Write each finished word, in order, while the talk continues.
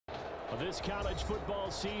This college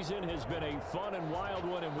football season has been a fun and wild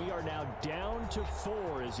one, and we are now down to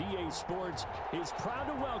 4 as EA Sports is proud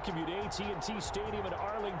to welcome you to AT&T Stadium in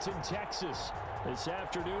Arlington, Texas. This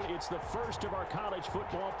afternoon, it's the first of our college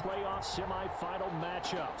football playoff semifinal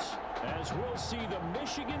matchups, as we'll see the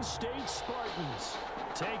Michigan State Spartans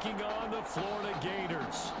taking on the Florida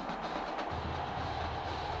Gators.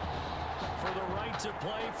 For the right to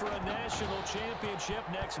play for a national championship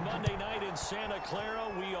next Monday night in Santa Clara,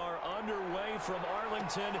 we are underway from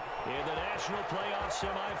Arlington in the national playoff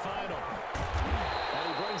semifinal. And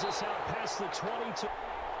he brings us out past the 22.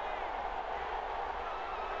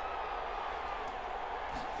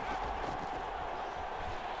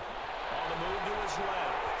 On the move to his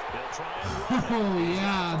left. He'll try and run it. Oh,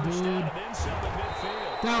 yeah, dude.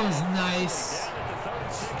 That was nice. Down at the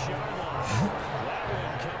 36-yard line. That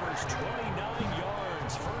one covers 29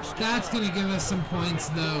 yards. First down. That's going to give us some points,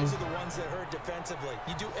 though. Those are the ones that hurt defensively.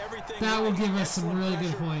 You do everything that will right. give us some really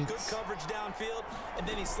good Pressure, points. Good coverage downfield, and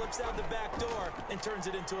then he slips out the back door and turns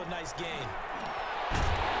it into a nice gain.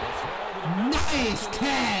 Nice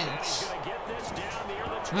catch.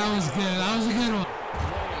 That was good. That was a good one.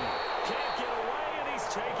 Can't get away, and he's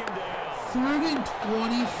taken down. 3rd and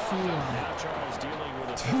 24. Now Charles dealing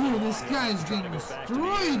with a Dude, this guy's getting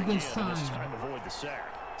destroyed this time. Avoid the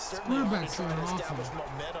sack. Quarterback's doing awful.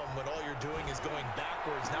 Momentum when all you're doing is going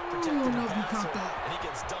backwards, not Oh, protecting no, the he passer, caught that. and he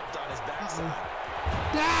gets dumped on his backside.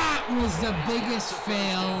 That was the biggest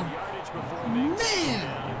fail. Man!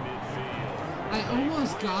 I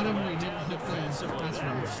almost got him where he didn't hit the. That's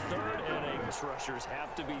rough. Third inning, rushers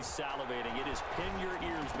have to be salivating. It is pin your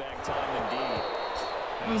ears back time indeed.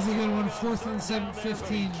 That was a good one. 4th and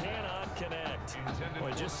 15. Cannot connect.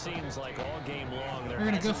 Well, it just seems like all game long They're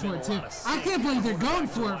gonna go for it too. I can't believe they're going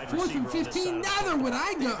for it. 4th and 15. Neither would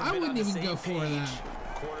I go. I wouldn't even go for that.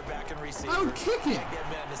 Quarterback and receiver. I would kick it. Get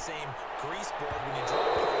on the same grease board when you draw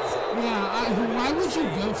plays. Yeah. Why would you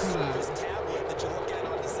go for that? This tablet that you look at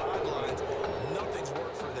on the sidelines, nothing's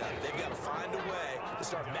worked for them. They've got to find a way to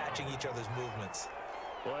start matching each other's movements.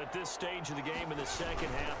 Well, at this stage of the game in the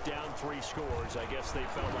second half, down 3 scores, I guess they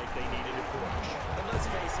felt like they needed to push. And let's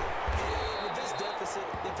face it, with this deficit,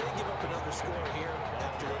 if they give up another score here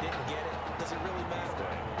after they didn't get it, does it really matter?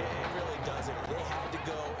 It really doesn't. They had to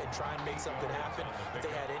go and try and make something happen if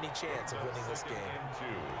they had any chance of winning this game.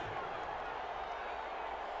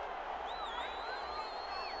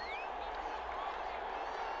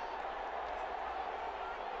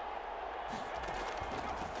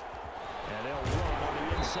 And they'll run on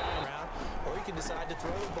the inside. Or you can decide to throw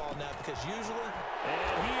the ball now because usually...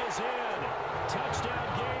 And he is in. Touchdown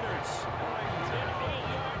Gators. An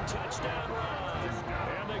 8-yard touchdown run.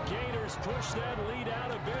 And the Gators push that lead out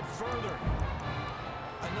a bit further.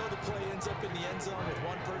 I know the play ends up in the end zone with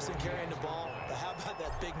one person carrying the ball, but how about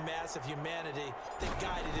that big mass of humanity that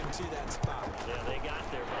guided him to that spot? Yeah, they got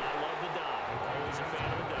there, but I love the dive. Always a fan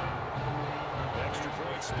of a dive. Extra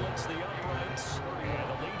point splits the uprights, and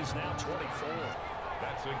the lead is now 24.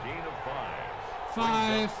 That's a gain of 5.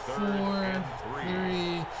 5, 4,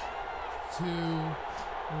 3, 2,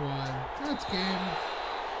 1. That's game.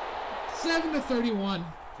 7-31.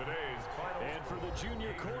 Today's final. And for the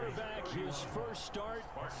junior quarterback, his first start,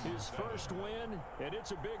 his first win, and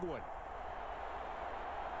it's a big one.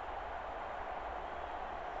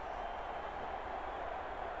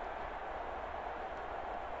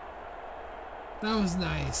 That was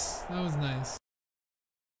nice. That was nice.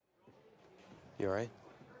 You all right?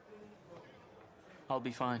 I'll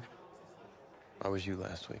be fine. I was you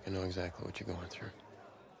last week. I know exactly what you're going through.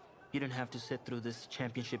 You didn't have to sit through this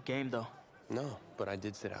championship game, though. No, but I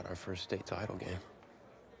did sit out our first state title game.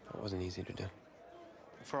 That wasn't easy to do.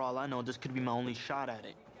 For all I know, this could be my only shot at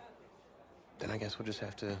it. Then I guess we'll just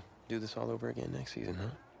have to do this all over again next season, huh?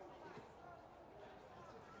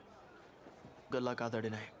 Good luck out there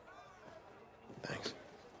tonight. Thanks.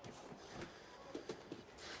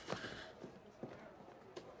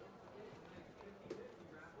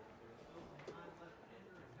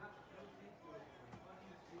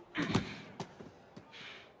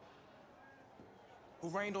 Who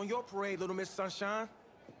rained on your parade, Little Miss Sunshine?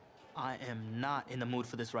 I am not in the mood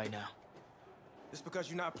for this right now. Just because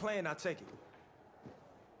you're not playing, I take it.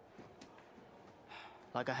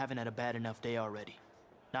 Like I haven't had a bad enough day already.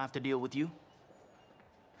 Now I have to deal with you?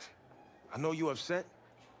 I know you upset.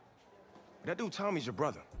 But that dude Tommy's your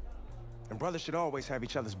brother. And brothers should always have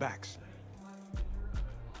each other's backs.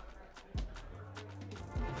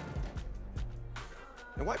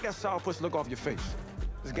 And wipe that sourpuss look off your face.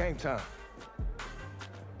 It's game time.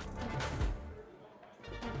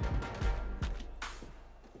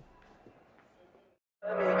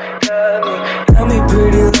 Tell me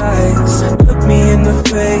pretty eyes, look me in the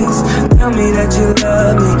face, tell me that you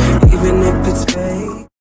love me.